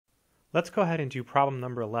Let's go ahead and do problem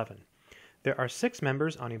number 11. There are 6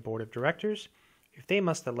 members on a board of directors. If they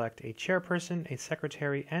must elect a chairperson, a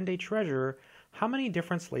secretary, and a treasurer, how many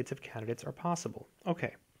different slates of candidates are possible?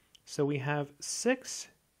 Okay, so we have 6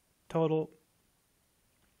 total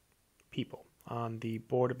people on the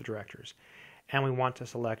board of directors, and we want to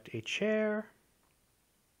select a chair,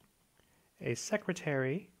 a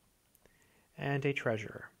secretary, and a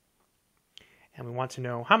treasurer. And we want to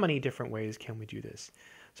know how many different ways can we do this.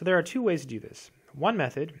 So there are 2 ways to do this. One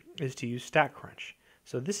method is to use StatCrunch.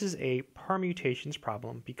 So this is a permutations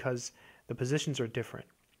problem because the positions are different.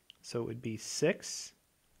 So it would be 6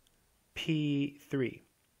 P3.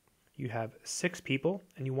 You have 6 people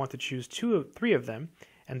and you want to choose 3 of them,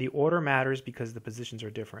 and the order matters because the positions are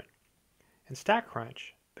different. In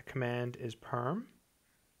StatCrunch, the command is perm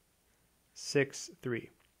 6 3.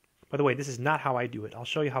 By the way, this is not how I do it. I'll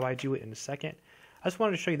show you how I do it in a second. I just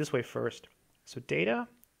wanted to show you this way first. So data,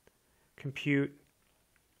 compute,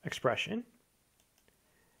 expression,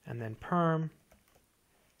 and then perm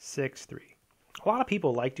 6 3. A lot of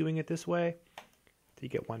people like doing it this way. You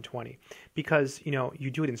get 120 because you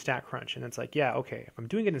do it in StatCrunch and it's like, yeah, okay, if I'm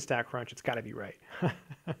doing it in StatCrunch, it's got to be right.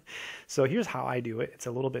 So here's how I do it. It's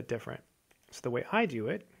a little bit different. So the way I do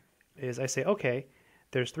it is I say, okay,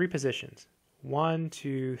 there's 3 positions, 1,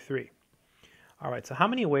 2, 3. All right, so how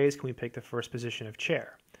many ways can we pick the first position of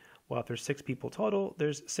chair? Well, if there's 6 people total,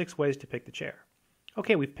 there's 6 ways to pick the chair.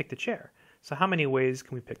 Okay, we've picked the chair. So how many ways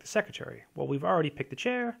can we pick the secretary? Well, we've already picked the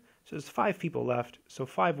chair, so there's 5 people left, so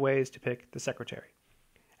 5 ways to pick the secretary.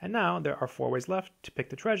 And now there are 4 ways left to pick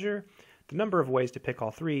the treasurer. The number of ways to pick all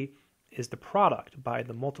 3 is the product by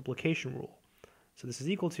the multiplication rule. So this is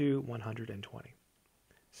equal to 120.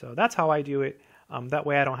 So that's how I do it. That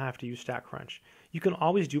way I don't have to use StatCrunch. You can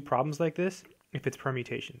always do problems like this if it's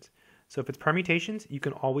permutations. So if it's permutations, you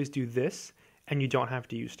can always do this and you don't have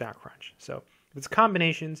to use StatCrunch. So if it's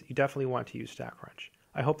combinations, you definitely want to use StatCrunch.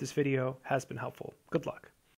 I hope this video has been helpful. Good luck.